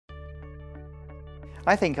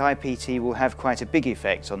I think IPT will have quite a big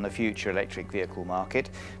effect on the future electric vehicle market,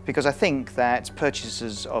 because I think that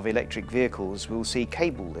purchasers of electric vehicles will see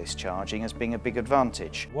cable-less charging as being a big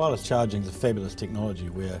advantage. Wireless charging is a fabulous technology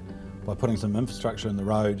where by putting some infrastructure in the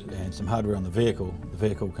road and some hardware on the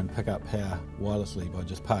vehicle can pick up power wirelessly by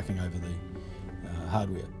just parking over the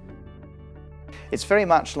hardware. It's very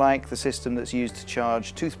much like the system that's used to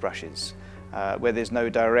charge toothbrushes, where there's no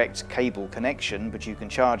direct cable connection, but you can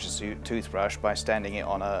charge a toothbrush by standing it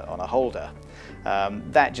on a holder.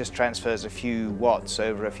 That just transfers a few watts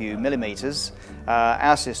over a few millimeters.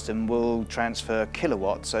 Our system will transfer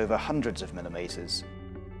kilowatts over hundreds of millimeters.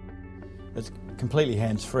 It's completely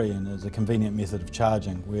hands-free and is a convenient method of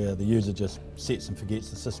charging where the user just sets and forgets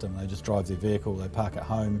the system. They just drive their vehicle, they park at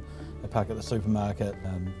home, they park at the supermarket,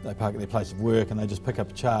 they park at their place of work, and they just pick up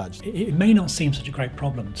a charge. It may not seem such a great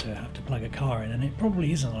problem to have to plug a car in, and it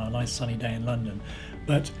probably isn't on a nice sunny day in London,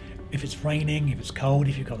 but if it's raining, if it's cold,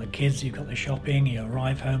 if you've got the kids, you've got the shopping, you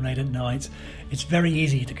arrive home late at night, it's very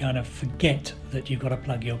easy to kind of forget that you've got to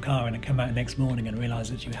plug your car in and come out the next morning and realise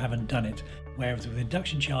that you haven't done it. Whereas with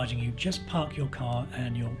induction charging, you just park your car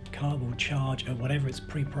and your car will charge at whatever it's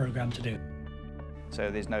pre-programmed to do. So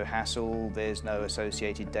there's no hassle, there's no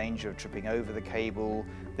associated danger of tripping over the cable,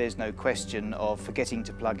 there's no question of forgetting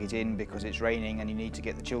to plug it in because it's raining and you need to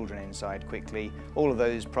get the children inside quickly. All of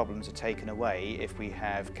those problems are taken away if we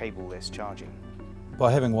have cable-less charging.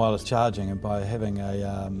 By having wireless charging and by having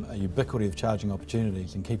a ubiquity of charging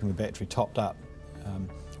opportunities and keeping the battery topped up,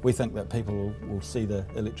 we think that people will see the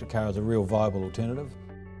electric car as a real viable alternative.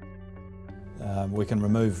 We can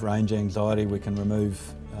remove range anxiety, we can remove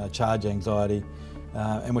charge anxiety,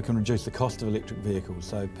 and we can reduce the cost of electric vehicles,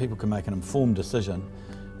 so people can make an informed decision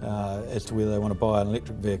as to whether they want to buy an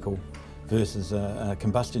electric vehicle versus a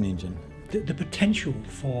combustion engine. The potential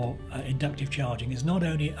for inductive charging is not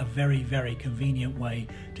only a very, very convenient way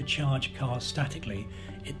to charge cars statically,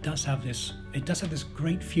 it does have this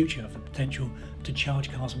great future of the potential to charge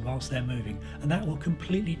cars whilst they're moving, and that will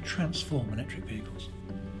completely transform electric vehicles.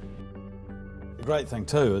 The great thing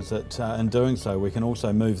too is that in doing so we can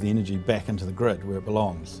also move the energy back into the grid where it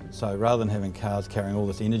belongs. So rather than having cars carrying all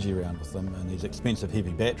this energy around with them and these expensive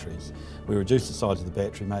heavy batteries, we reduce the size of the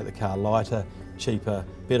battery, make the car lighter, cheaper,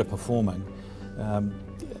 better performing,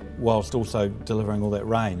 whilst also delivering all that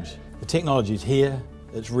range. The technology's here,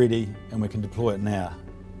 it's ready, and we can deploy it now.